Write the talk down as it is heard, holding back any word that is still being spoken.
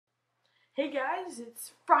Hey guys,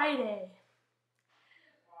 it's Friday.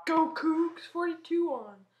 Go Cougs 42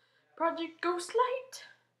 on Project Ghost Light.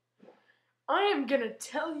 I am gonna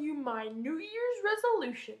tell you my New Year's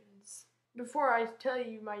resolutions. Before I tell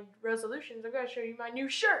you my resolutions, I'm gonna show you my new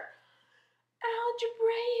shirt.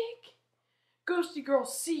 Algebraic. Ghosty Girl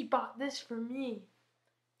C bought this for me.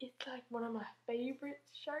 It's like one of my favorite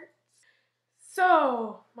shirts.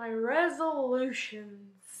 So, my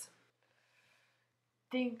resolutions.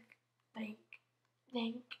 Think.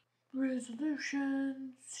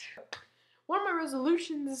 Resolutions. One of my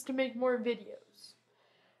resolutions is to make more videos.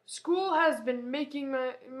 School has been making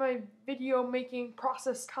my video making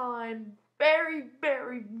process time very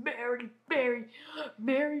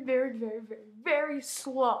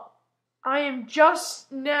slow. I am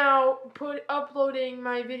just now uploading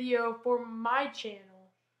my video for my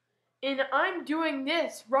channel. And I'm doing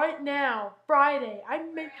this right now, Friday.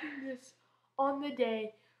 I'm making this on the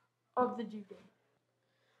day of the due date.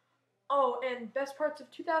 Oh, and best parts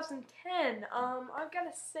of 2010. I've got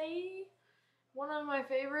to say, one of my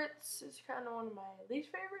favorites is kind of one of my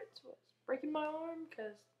least favorites was breaking my arm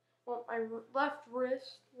because, well, my left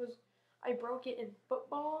wrist I broke it in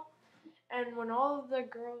football. And when all of the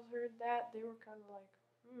girls heard that, they were kind of like,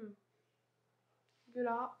 good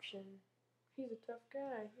option. He's a tough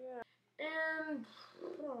guy, yeah. And,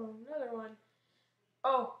 another one.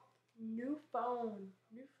 Oh, new phone.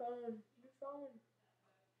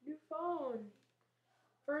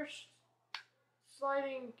 First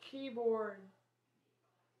sliding keyboard.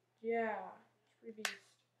 Yeah, it's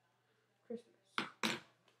released.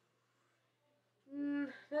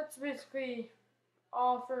 Christmas. That's basically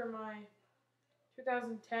all for my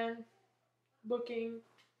 2010 looking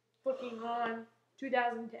on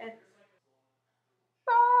 2010.